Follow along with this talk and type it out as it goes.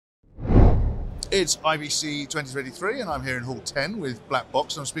It's IBC 2023 and I'm here in Hall 10 with Black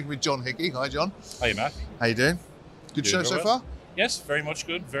Box. I'm speaking with John Hickey. Hi, John. Hi, Matt. How you doing? Good show so far? Yes, very much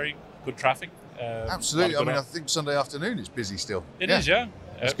good. Very good traffic. Absolutely. I mean, I think Sunday afternoon is busy still. It is, yeah.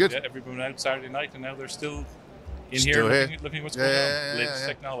 It's good. Yeah, everyone went out Saturday night and now they're still in Still here here. looking at what's going on. Latest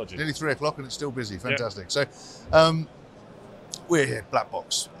technology. Nearly 3 o'clock and it's still busy. Fantastic. So, we're here, Black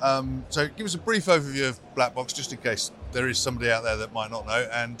Box. So give us a brief overview of Black Box, just in case there is somebody out there that might not know,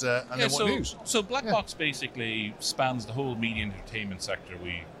 and then what news? So Black Box basically spans the whole media and entertainment sector.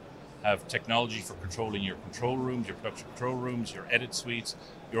 We have technology for controlling your control rooms, your production control rooms, your edit suites,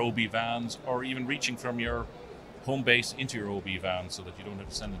 your OB vans, or even reaching from your home base into your OB van so that you don't have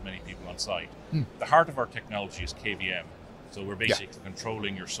to send as many people on site. The heart of our technology is KVM. So we're basically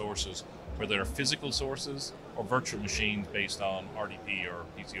controlling your sources, whether they're physical sources or virtual machines based on RDP or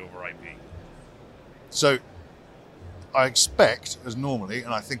PC over IP. So I expect, as normally,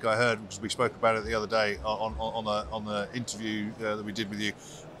 and I think I heard, because we spoke about it the other day on the interview that we did with you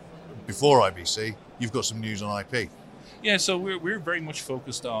before IBC, you've got some news on IP. Yeah, so we're very much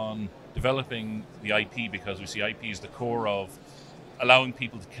focused on developing the IP because we see IP is the core of allowing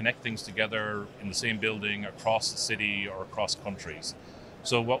people to connect things together in the same building across the city or across countries.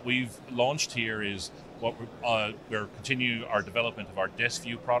 So what we've launched here is we're continuing our development of our Desk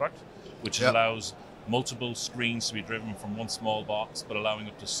View product, which allows multiple screens to be driven from one small box, but allowing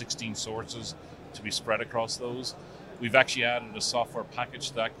up to 16 sources to be spread across those. We've actually added a software package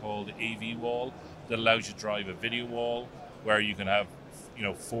to that called AV Wall that allows you to drive a video wall where you can have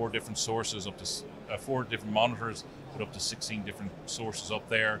 4 different sources, up to 4 different monitors with up to 16 different sources up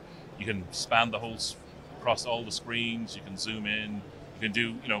there. You can span the whole across all the screens. You can zoom in. You can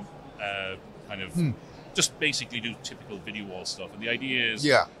do just basically do typical video wall stuff. And the idea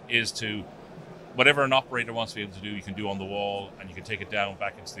is to whatever an operator wants to be able to do, you can do on the wall, and you can take it down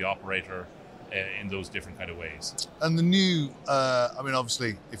back into the operator in those different kind of ways. And the new,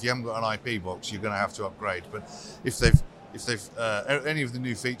 obviously, if you haven't got an IP box, you're going to have to upgrade. But if they've any of the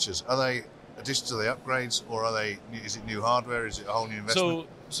new features, are they additions to the upgrades, or is it new hardware? Is it a whole new investment?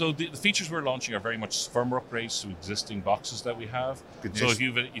 So the features we're launching are very much firmware upgrades to existing boxes that we have. Good so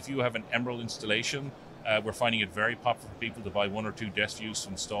news. if you have an Emerald installation, we're finding it very popular for people to buy 1 or 2 Desk Views to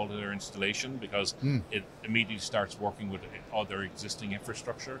install to their installation because it immediately starts working with all their existing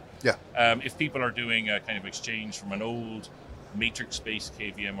infrastructure. Yeah. If people are doing a kind of exchange from an old matrix-based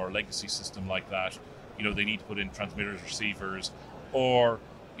KVM or legacy system like that, they need to put in transmitters, receivers, or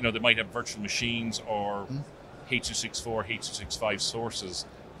they might have virtual machines or H.264, H.265 sources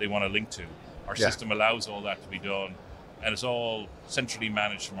they want to link to. Our system allows all that to be done, and it's all centrally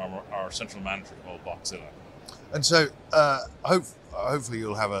managed from our central manager called Boxzilla. And so, hopefully,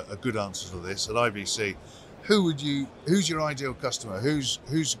 you'll have a good answer to this at IBC. Who's your ideal customer? Who's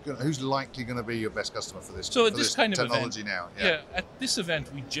likely going to be your best customer for this? So at for this kind of technology event, now, at this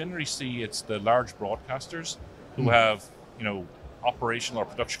event, we generally see it's the large broadcasters who have operational or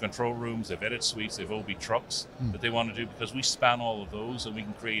production control rooms, they've edit suites, they've OB trucks that they want to do, because we span all of those and we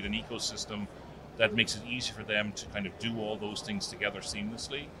can create an ecosystem that makes it easy for them to kind of do all those things together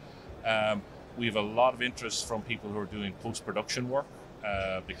seamlessly. We have a lot of interest from people who are doing post-production work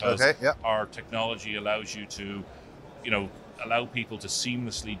because our technology allows you to, allow people to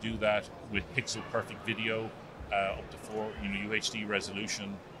seamlessly do that with pixel-perfect video, up to 4 UHD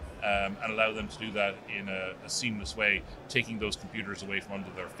resolution, and allow them to do that in a seamless way, taking those computers away from under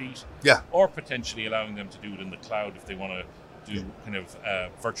their feet, or potentially allowing them to do it in the cloud if they want to do kind of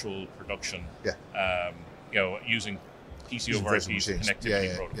virtual production, using PC over IP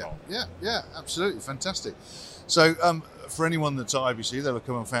connectivity protocol. Yeah, absolutely, fantastic. So for anyone that's at IBC, they'll have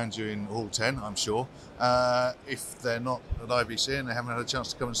come and found you in Hall 10, I'm sure. If they're not at IBC and they haven't had a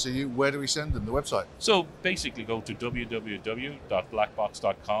chance to come and see you, where do we send them? The website? So basically go to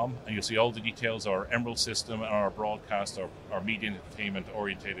www.blackbox.com and you'll see all the details of our Emerald system and our broadcast, our media and entertainment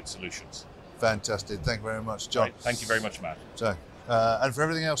orientated solutions. Fantastic. Thank you very much, John. Right. Thank you very much, Matt. So, and for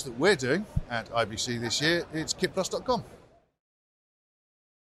everything else that we're doing at IBC this year, it's kitplus.com.